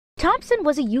Thompson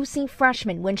was a UC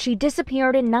freshman when she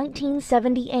disappeared in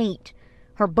 1978.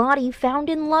 Her body found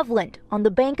in Loveland on the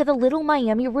bank of the Little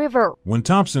Miami River. When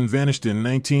Thompson vanished in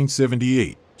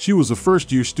 1978, she was a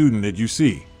first-year student at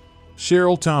UC.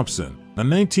 Cheryl Thompson, a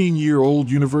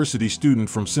 19-year-old university student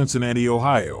from Cincinnati,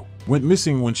 Ohio, went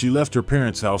missing when she left her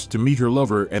parents' house to meet her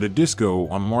lover at a disco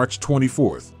on March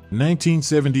 24,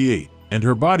 1978, and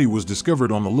her body was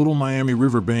discovered on the Little Miami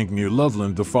River bank near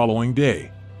Loveland the following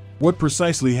day. What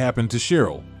precisely happened to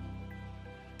Cheryl?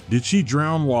 Did she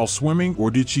drown while swimming, or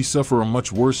did she suffer a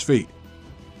much worse fate?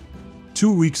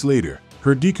 2 weeks later,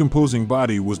 her decomposing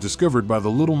body was discovered by the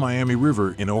Little Miami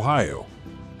River in Ohio.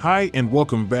 Hi and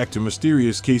welcome back to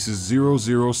Mysterious Cases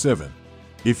 007.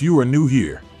 If you are new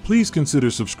here, please consider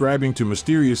subscribing to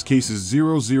Mysterious Cases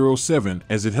 007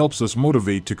 as it helps us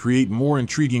motivate to create more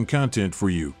intriguing content for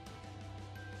you.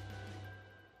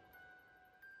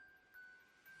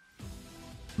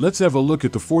 Let's have a look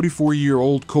at the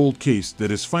 44-year-old cold case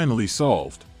that is finally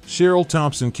solved, Cheryl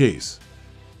Thompson case.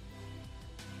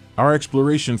 Our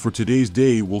exploration for today's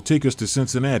day will take us to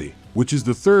Cincinnati, which is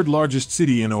the third largest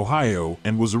city in Ohio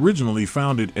and was originally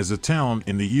founded as a town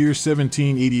in the year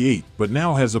 1788, but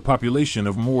now has a population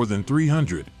of more than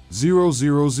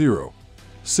 300,000.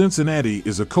 Cincinnati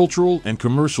is a cultural and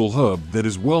commercial hub that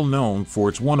is well known for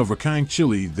its one-of-a-kind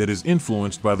chili that is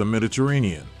influenced by the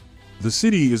Mediterranean. The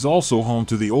city is also home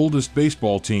to the oldest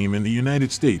baseball team in the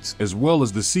United States, as well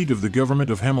as the seat of the government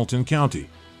of Hamilton County.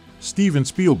 Steven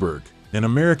Spielberg, an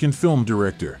American film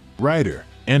director, writer,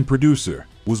 and producer,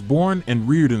 was born and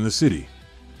reared in the city.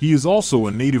 He is also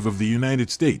a native of the United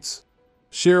States.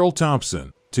 Cheryl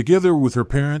Thompson, together with her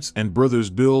parents and brothers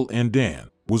Bill and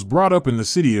Dan, was brought up in the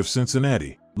city of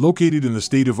Cincinnati, located in the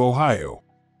state of Ohio.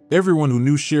 Everyone who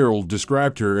knew Cheryl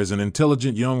described her as an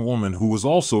intelligent young woman who was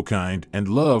also kind and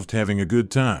loved having a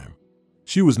good time.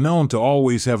 She was known to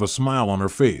always have a smile on her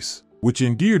face, which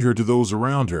endeared her to those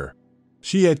around her.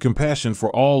 She had compassion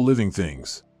for all living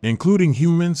things, including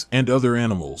humans and other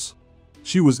animals.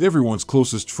 She was everyone's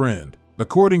closest friend,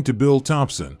 according to Bill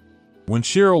Thompson. When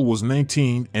Cheryl was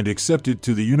 19 and accepted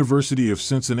to the University of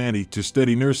Cincinnati to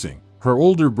study nursing, her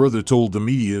older brother told the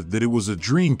media that it was a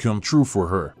dream come true for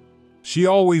her. She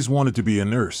always wanted to be a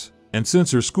nurse, and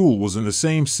since her school was in the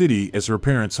same city as her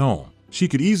parents' home, she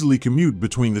could easily commute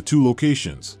between the two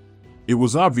locations. It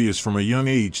was obvious from a young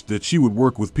age that she would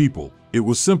work with people. It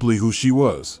was simply who she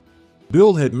was.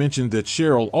 Bill had mentioned that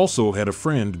Cheryl also had a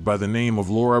friend by the name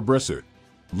of Laura Bressert.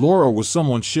 Laura was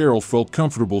someone Cheryl felt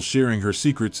comfortable sharing her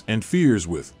secrets and fears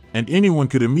with, and anyone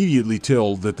could immediately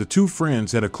tell that the two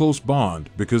friends had a close bond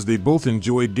because they both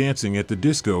enjoyed dancing at the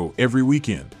disco every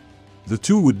weekend. The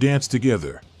two would dance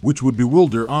together, which would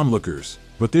bewilder onlookers,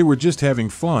 but they were just having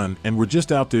fun and were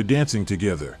just out there dancing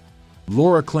together.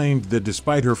 Laura claimed that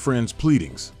despite her friend's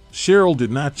pleadings, Cheryl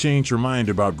did not change her mind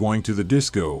about going to the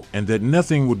disco and that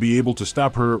nothing would be able to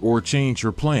stop her or change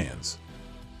her plans.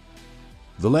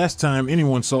 The last time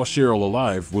anyone saw Cheryl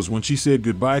alive was when she said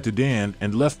goodbye to Dan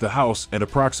and left the house at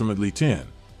approximately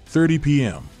 10:30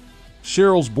 p.m.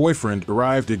 Cheryl's boyfriend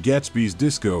arrived at Gatsby's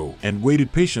disco and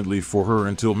waited patiently for her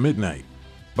until midnight.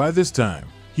 By this time,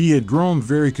 he had grown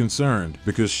very concerned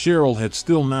because Cheryl had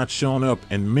still not shown up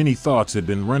and many thoughts had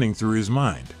been running through his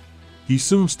mind. He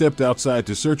soon stepped outside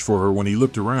to search for her. When he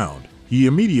looked around, he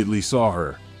immediately saw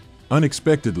her.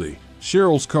 Unexpectedly,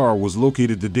 Cheryl's car was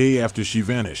located the day after she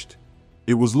vanished.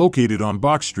 It was located on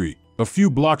Box Street, a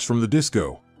few blocks from the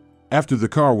disco. After the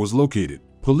car was located,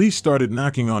 police started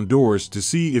knocking on doors to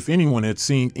see if anyone had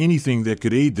seen anything that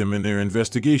could aid them in their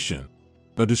investigation.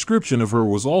 A description of her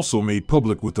was also made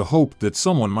public with the hope that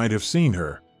someone might have seen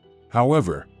her.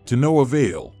 However, to no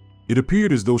avail. It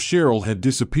appeared as though Cheryl had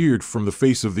disappeared from the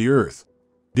face of the earth.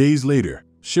 Days later,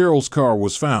 Cheryl's car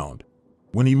was found.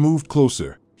 When he moved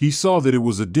closer, he saw that it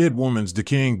was a dead woman's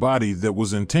decaying body that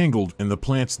was entangled in the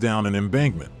plants down an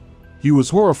embankment. He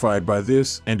was horrified by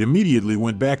this and immediately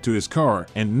went back to his car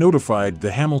and notified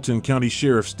the Hamilton County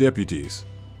Sheriff's deputies.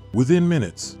 Within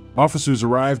minutes, officers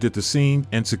arrived at the scene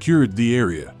and secured the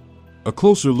area. A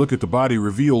closer look at the body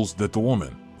reveals that the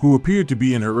woman, who appeared to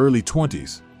be in her early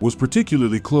 20s, was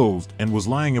particularly clothed and was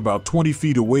lying about 20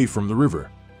 feet away from the river.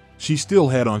 She still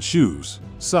had on shoes,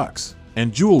 socks,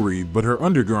 and jewelry, but her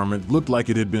undergarment looked like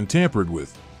it had been tampered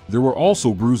with. There were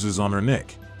also bruises on her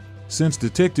neck. Since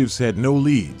detectives had no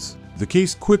leads, the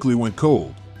case quickly went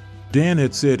cold. Dan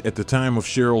had said at the time of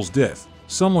Cheryl's death,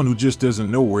 "Someone who just doesn't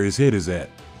know where his head is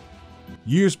at."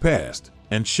 Years passed,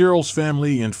 and Cheryl's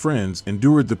family and friends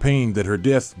endured the pain that her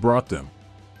death brought them.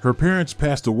 Her parents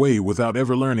passed away without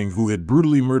ever learning who had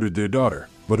brutally murdered their daughter,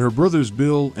 but her brothers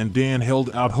Bill and Dan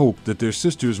held out hope that their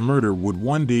sister's murder would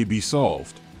one day be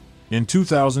solved. In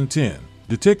 2010,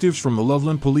 detectives from the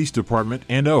Loveland Police Department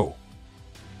and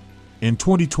In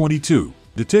 2022,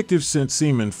 detectives sent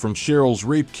semen from Cheryl's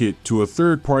rape kit to a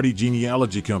third-party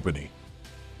genealogy company.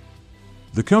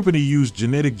 The company used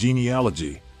genetic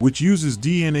genealogy, which uses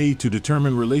DNA to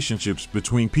determine relationships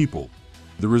between people.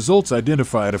 The results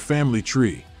identified a family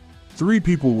tree. 3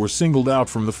 people were singled out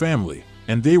from the family,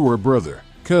 and they were a brother,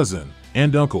 cousin,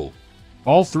 and uncle.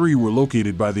 All 3 were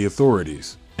located by the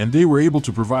authorities, and they were able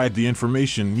to provide the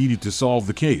information needed to solve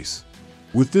the case.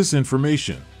 With this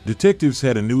information, detectives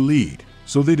had a new lead,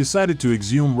 so they decided to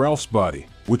exhume Ralph's body,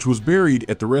 which was buried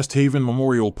at the Rest Haven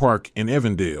Memorial Park in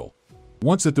Evandale.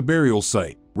 Once at the burial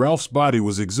site, Ralph's body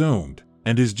was exhumed,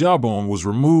 and his jawbone was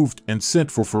removed and sent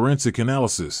for forensic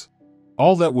analysis.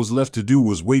 All that was left to do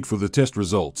was wait for the test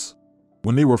results.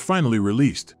 When they were finally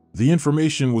released, the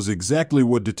information was exactly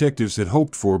what detectives had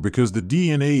hoped for because the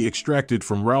DNA extracted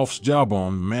from Ralph's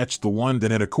jawbone matched the one that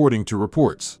had, according to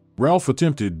reports, Ralph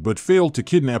attempted but failed to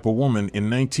kidnap a woman in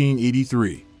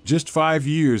 1983, just 5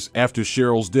 years after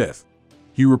Cheryl's death.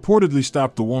 He reportedly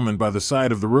stopped the woman by the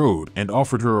side of the road and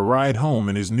offered her a ride home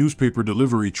in his newspaper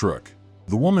delivery truck.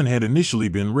 The woman had initially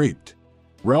been raped.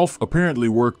 Ralph apparently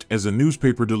worked as a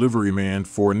newspaper delivery man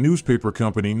for a newspaper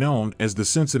company known as the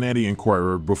Cincinnati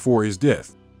Enquirer before his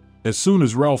death. As soon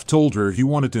as Ralph told her he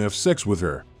wanted to have sex with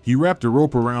her, he wrapped a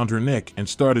rope around her neck and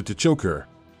started to choke her.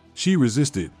 She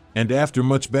resisted, and after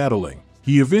much battling,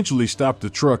 he eventually stopped the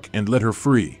truck and let her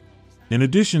free. In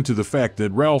addition to the fact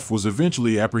that Ralph was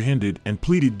eventually apprehended and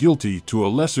pleaded guilty to a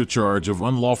lesser charge of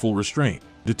unlawful restraint,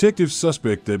 detectives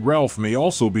suspect that Ralph may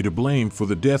also be to blame for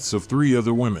the deaths of 3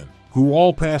 other women, who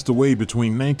all passed away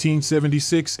between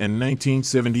 1976 and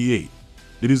 1978.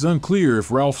 It is unclear if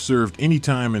Ralph served any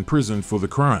time in prison for the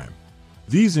crime.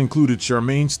 These included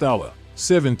Charmaine Stalla,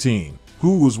 17,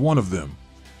 who was one of them.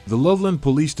 The Loveland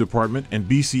Police Department and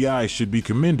BCI should be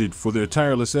commended for their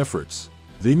tireless efforts.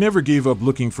 They never gave up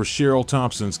looking for Cheryl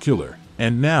Thompson's killer,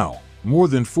 and now, more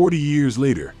than 40 years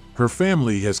later, her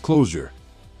family has closure.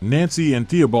 Nancy and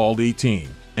Theobald, 18,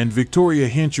 and Victoria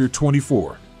Hincher,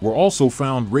 24, were also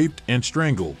found raped and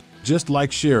strangled, just like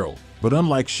Cheryl, but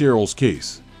unlike Cheryl's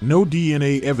case, no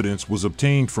DNA evidence was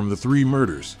obtained from the 3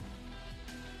 murders.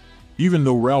 Even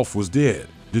though Ralph was dead,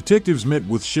 detectives met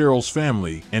with Cheryl's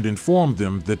family and informed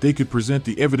them that they could present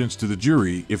the evidence to the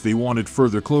jury if they wanted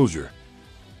further closure.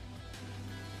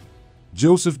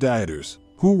 Joseph Dieters,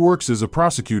 who works as a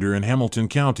prosecutor in Hamilton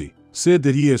County, said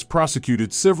that he has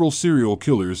prosecuted several serial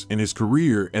killers in his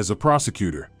career as a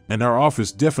prosecutor, and our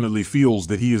office definitely feels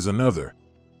that he is another.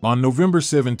 On November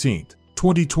 17,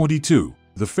 2022,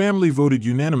 the family voted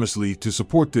unanimously to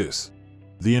support this.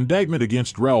 The indictment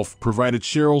against Ralph provided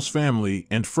Cheryl's family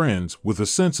and friends with a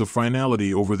sense of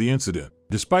finality over the incident,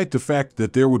 despite the fact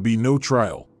that there would be no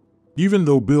trial. Even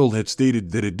though Bill had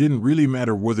stated that it didn't really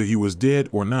matter whether he was dead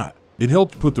or not, it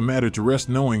helped put the matter to rest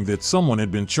knowing that someone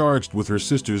had been charged with her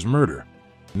sister's murder.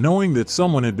 Knowing that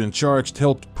someone had been charged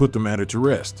helped put the matter to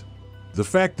rest. The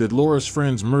fact that Laura's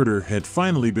friend's murder had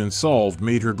finally been solved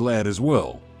made her glad as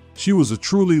well. She was a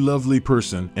truly lovely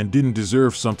person and didn't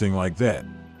deserve something like that.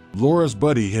 Laura's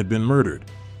buddy had been murdered.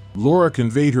 Laura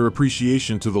conveyed her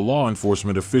appreciation to the law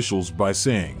enforcement officials by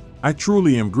saying, "I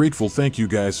truly am grateful, thank you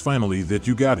guys, finally that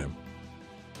you got him."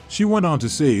 She went on to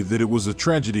say that it was a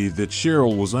tragedy that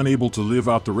Cheryl was unable to live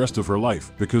out the rest of her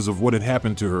life because of what had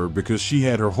happened to her because she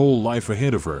had her whole life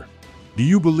ahead of her. Do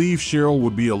you believe Cheryl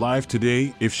would be alive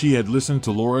today if she had listened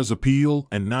to Laura's appeal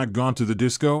and not gone to the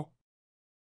disco?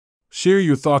 Share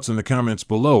your thoughts in the comments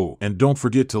below and don't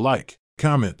forget to like,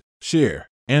 comment, share,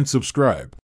 and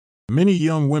subscribe. Many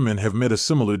young women have met a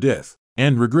similar death,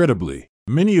 and regrettably,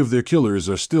 many of their killers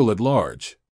are still at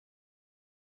large.